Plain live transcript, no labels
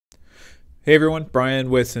Hey everyone, Brian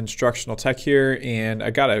with Instructional Tech here, and I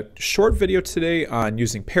got a short video today on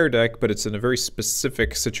using Pear Deck, but it's in a very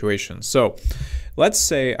specific situation. So let's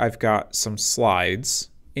say I've got some slides,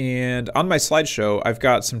 and on my slideshow, I've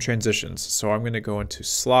got some transitions. So I'm going to go into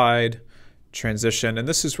Slide, Transition, and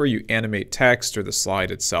this is where you animate text or the slide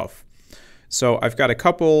itself. So I've got a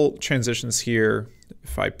couple transitions here.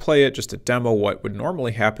 If I play it just to demo what would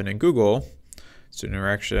normally happen in Google, student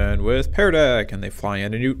interaction with Pear Deck, and they fly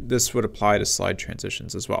in, and this would apply to slide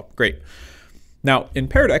transitions as well. Great. Now in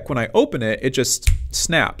Pear Deck, when I open it, it just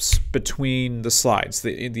snaps between the slides.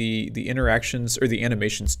 The interactions or the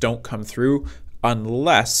animations don't come through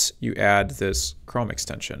unless you add this Chrome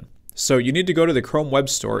extension. So you need to go to the Chrome Web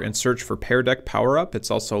Store and search for Pear Deck Powerup.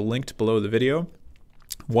 It's also linked below the video.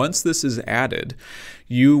 Once this is added,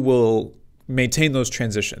 you will maintain those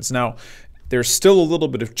transitions. Now, there's still a little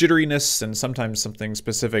bit of jitteriness, and sometimes something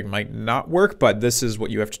specific might not work, but this is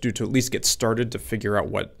what you have to do to at least get started to figure out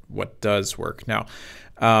what does work. Now,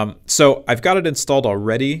 so I've got it installed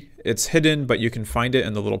already. It's hidden, but you can find it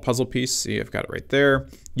in the little puzzle piece. See, I've got it right there.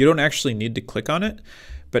 You don't actually need to click on it.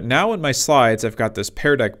 But now in my slides, I've got this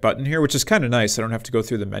Pear Deck button here, which is kind of nice. I don't have to go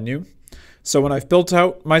through the menu. So when I've built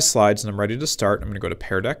out my slides and I'm ready to start, I'm going to go to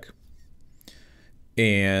Pear Deck,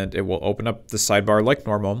 and it will open up the sidebar like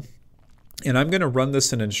normal. And I'm going to run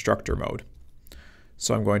this in instructor mode.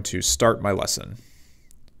 So I'm going to start my lesson.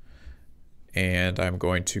 And I'm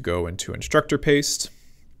going to go into instructor paste.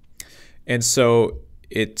 And so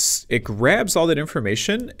it grabs all that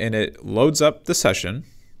information and it loads up the session.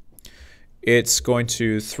 It's going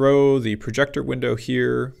to throw the projector window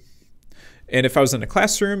here. And if I was in a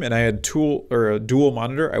classroom and I had a dual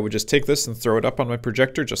monitor, I would just take this and throw it up on my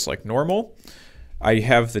projector just like normal. I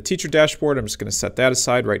have the teacher dashboard. I'm just going to set that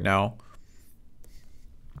aside right now.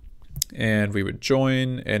 And we would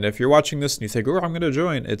join, and if you're watching this and you think, oh, I'm going to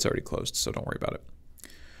join, it's already closed, so don't worry about it.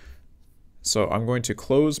 So I'm going to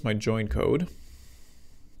close my join code.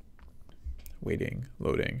 Waiting,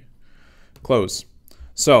 loading, close.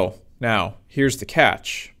 So now here's the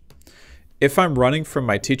catch. If I'm running from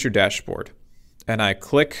my teacher dashboard and I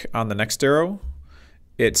click on the next arrow,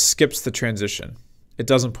 it skips the transition. It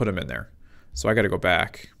doesn't put them in there. So I got to go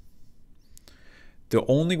back. The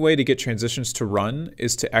only way to get transitions to run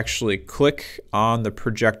is to actually click on the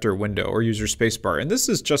projector window or use your spacebar. And this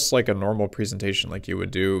is just like a normal presentation like you would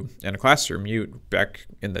do in a classroom. Back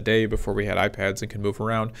in the day before we had iPads and can move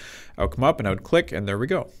around, I would come up and I would click, and there we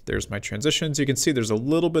go. There's my transitions. You can see there's a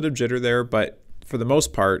little bit of jitter there, but for the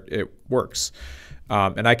most part, it works.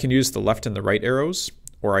 And I can use the left and the right arrows,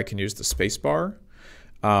 or I can use the spacebar.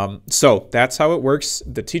 So that's how it works.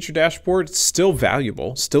 The teacher dashboard is still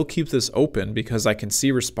valuable, still keep this open because I can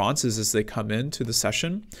see responses as they come into the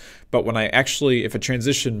session. But when if a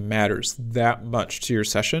transition matters that much to your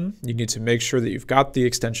session, you need to make sure that you've got the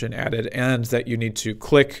extension added and that you need to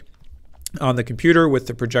click on the computer with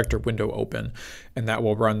the projector window open, and that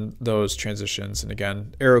will run those transitions. And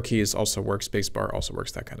again, arrow keys also work, spacebar also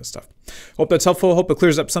works, that kind of stuff. Hope that's helpful. Hope it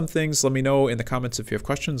clears up some things. Let me know in the comments if you have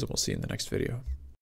questions, and we'll see you in the next video.